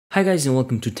Hi guys and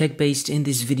welcome to TechBased. In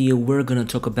this video we're gonna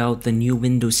talk about the new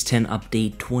Windows 10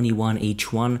 update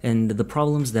 21H1 and the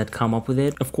problems that come up with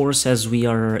it. Of course, as we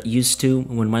are used to,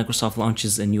 when Microsoft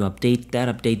launches a new update,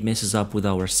 that update messes up with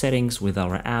our settings, with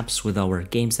our apps, with our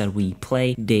games that we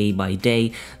play day by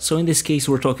day. So in this case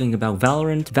we're talking about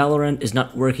Valorant. Valorant is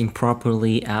not working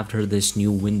properly after this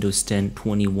new Windows 10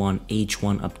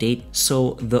 21H1 update.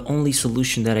 So the only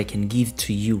solution that I can give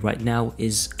to you right now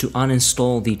is to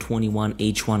uninstall the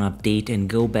 21H1 update and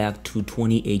go back to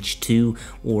 20H2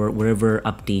 or wherever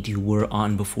update you were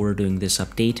on before doing this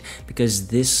update, because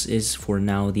this is for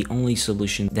now the only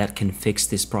solution that can fix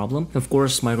this problem. Of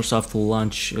course, Microsoft will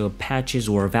launch patches,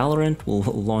 or Valorant will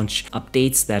launch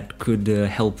updates that could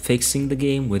help fixing the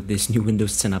game with this new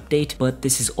Windows 10 update, but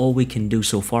this is all we can do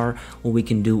so far. All we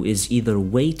can do is either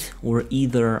wait or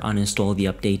either uninstall the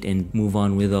update and move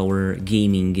on with our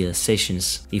gaming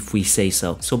sessions, if we say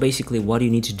so. So basically what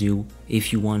you need to do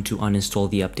if you want to uninstall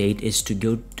the update is to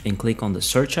go and click on the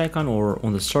search icon or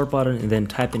on the start button and then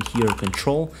type in here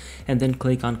control and then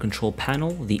click on control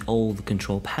panel, the old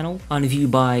control panel. On view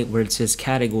by, where it says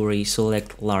category,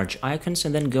 select large icons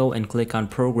and then go and click on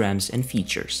programs and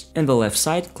features. In the left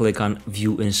side, click on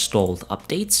view installed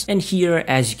updates, and here,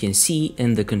 as you can see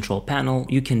in the control panel,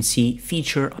 you can see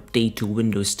feature update to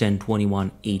Windows 10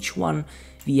 21H1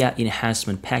 via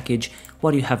enhancement package.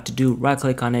 What you have to do, right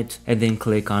click on it and then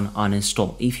click on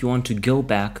uninstall if you want to go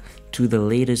back to the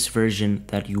latest version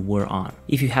that you were on.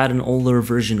 If you had an older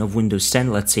version of Windows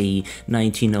 10, let's say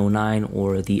 1909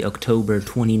 or the October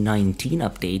 2019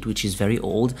 update, which is very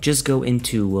old, just go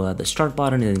into the start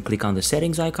button and then click on the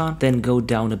settings icon, then go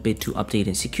down a bit to update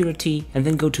and security, and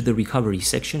then go to the recovery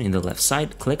section in the left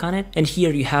side, click on it, and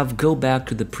here you have go back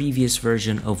to the previous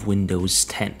version of Windows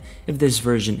 10. If this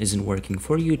version isn't working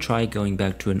for you, try going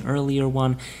back to an earlier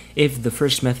one. If the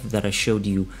first method that I showed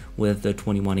you with the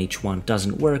 21H1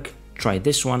 doesn't work, try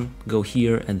this one, go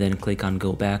here and then click on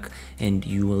go back, and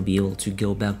you will be able to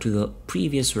go back to the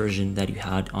previous version that you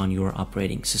had on your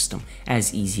operating system.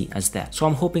 As easy as that. So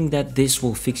I'm hoping that this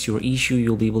will fix your issue.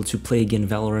 You'll be able to play again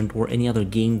Valorant or any other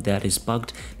game that is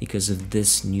bugged because of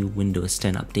this new Windows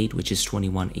 10 update, which is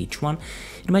 21H1.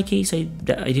 In my case, I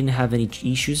didn't have any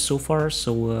issues so far,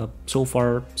 so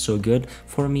far so good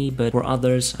for me, but for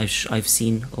others, I've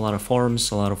seen a lot of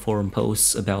forums, a lot of forum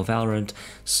posts about Valorant,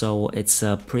 so it's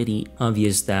pretty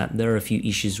obvious that there are a few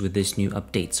issues with this new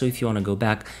update. So if you want to go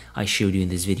back, I showed you in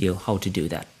this video how to do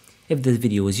that. If this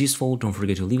video was useful, don't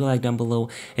forget to leave a like down below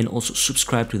and also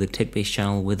subscribe to the TechBased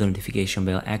channel with the notification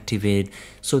bell activated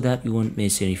so that you won't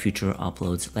miss any future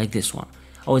uploads like this one.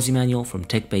 I was Emmanuel from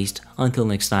TechBased. Until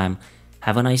next time,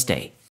 have a nice day.